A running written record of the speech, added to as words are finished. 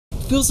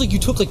feels like you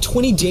took like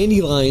 20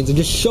 dandelions and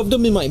just shoved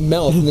them in my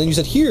mouth, and then you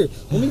said, here,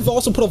 let me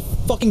also put a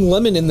fucking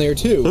lemon in there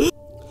too.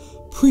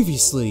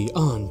 Previously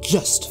on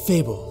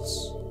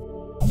JestFables.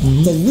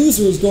 The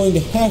loser is going to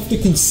have to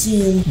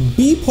consume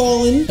bee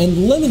pollen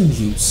and lemon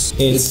juice.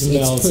 It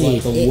smells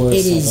like the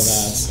worst type of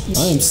ass.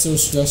 I am so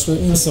stressed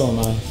right now. So am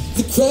I.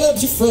 The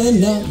crab's your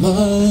friend, not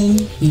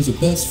mine. He's your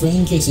best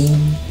friend,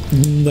 Jason.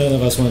 None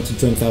of us want to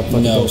drink that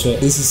fucking bullshit.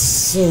 This is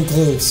so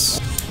close.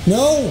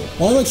 No!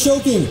 Why am I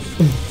choking?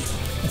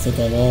 I think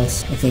I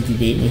lost. I think you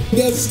beat me. You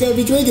guys just gotta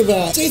be drinking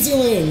that. Jason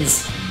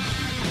wins!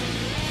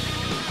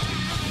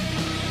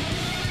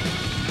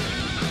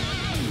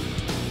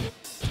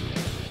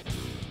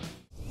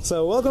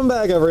 So welcome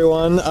back,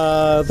 everyone.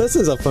 This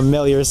is a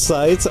familiar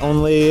sight,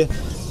 only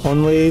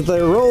the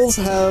roles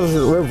have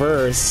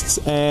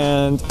reversed,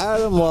 and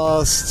Adam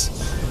lost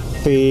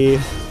the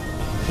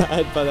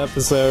HEADBUTT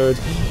episode.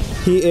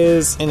 He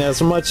is in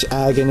as much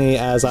agony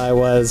as I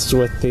was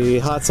with the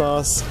hot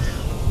sauce.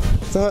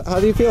 So how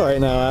do you feel right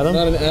now, Adam?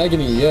 Not in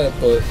agony yet,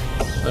 but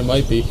I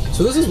might be.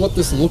 So this is what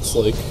this looks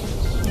like.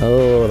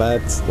 Oh,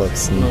 that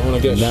looks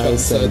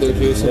nice and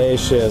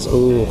delicious.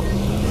 Ooh.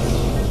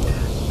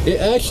 It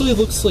actually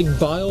looks like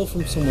bile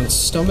from someone's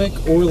stomach,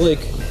 or like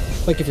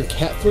if your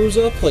cat throws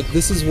up, like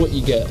this is what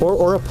you get.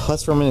 Or a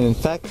pus from an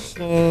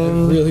infection. I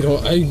really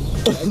don't. I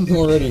gagged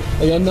already.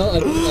 Like I don't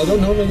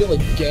know if I get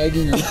like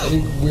gagging or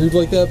anything weird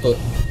like that, but.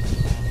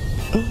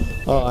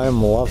 Oh,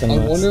 I'm loving this.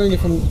 I'm wondering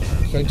if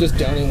should I just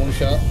down in one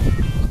shot?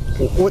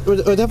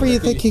 Whatever you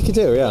think you could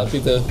do, yeah.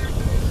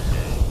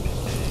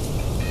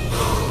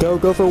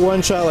 Go for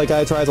one shot like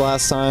I tried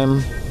last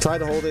time. Try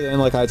to hold it in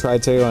like I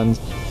tried to, and.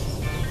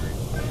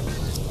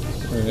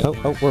 Right.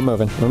 Oh, we're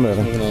moving. We're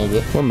moving.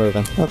 We're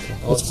moving. Okay.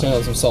 Let's stand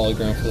on some solid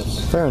ground for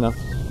this. Fair enough.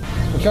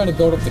 We're trying to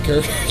build up the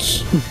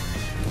courage.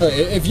 Alright,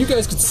 if you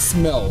guys could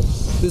smell,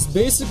 this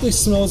basically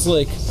smells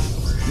like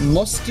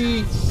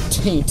musty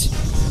taint.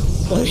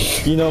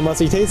 Like, you know what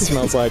musty taint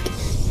smells like.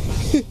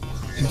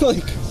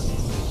 Like,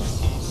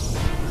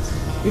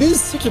 it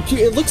is such a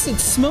pure. It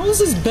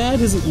smells as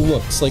bad as it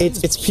looks. Like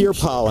it's pure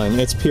pollen.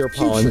 It's pure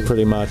pollen,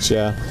 pretty much.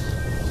 Yeah.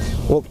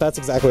 Well, that's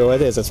exactly what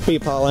it is. It's bee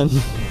pollen.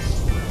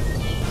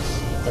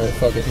 Alright,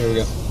 fuck it, here we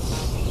go.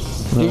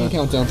 Give me a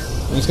countdown.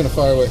 I'm just gonna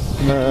fire away.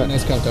 Give me a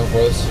nice countdown for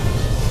this.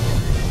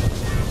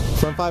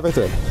 From 5 or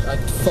 3?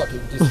 Fuck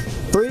it. Just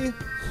 3,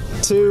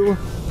 2,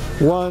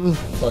 1.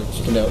 Fuck,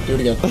 chickened out. Do it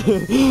again.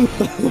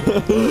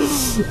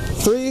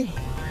 3,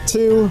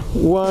 2,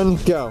 1,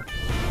 go.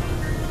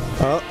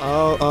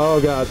 Oh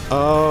god.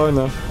 Oh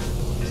no.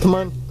 Come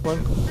on.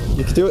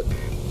 You can do it.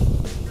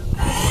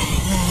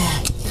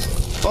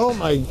 Oh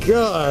my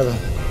god.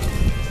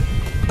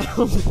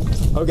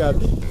 Oh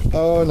god.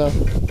 Oh no.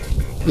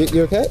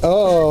 You okay?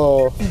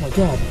 Oh. Oh my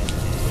god.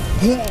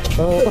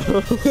 Oh.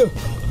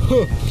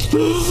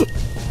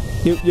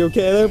 You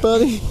okay there,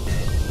 buddy?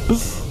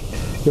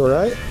 You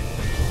alright?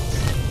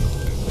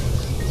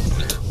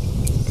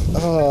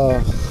 Oh.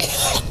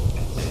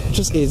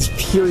 Just it's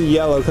pure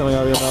yellow coming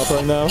out of your mouth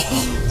right now.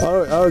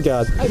 Oh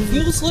god. It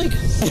feels like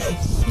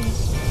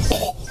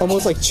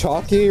almost like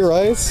chalky,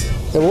 right?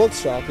 It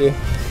looks chalky.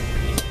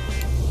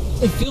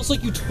 It feels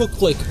like you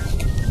took like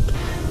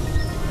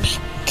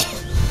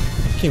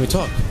can't even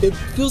talk. It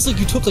feels like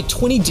you took like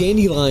 20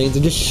 dandelions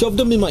and just shoved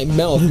them in my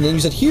mouth, and then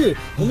you said, here,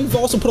 let me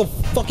also put a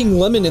fucking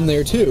lemon in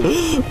there too.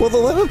 Well, the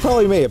lemon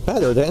probably made it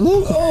better, didn't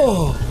it?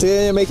 Oh!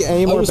 Did it make it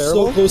any more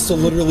bearable? I was so close to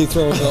literally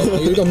throwing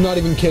up. I'm not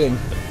even kidding.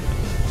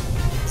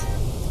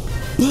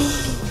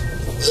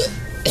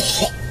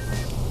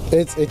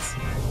 It's... I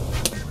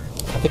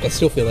think I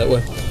still feel that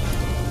way.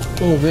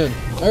 Oh man.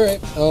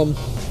 Alright,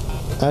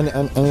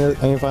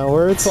 Any final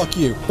words? Fuck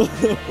you.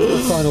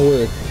 Final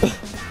word.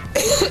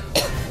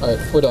 Alright,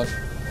 we're done.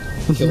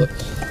 Kill it.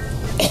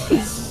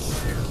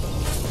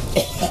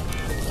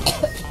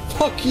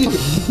 Fuck you!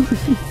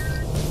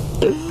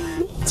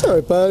 It's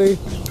alright, buddy.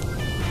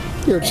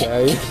 You're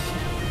okay.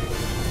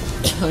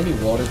 I need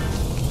water.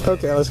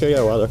 Okay, let's go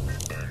get water.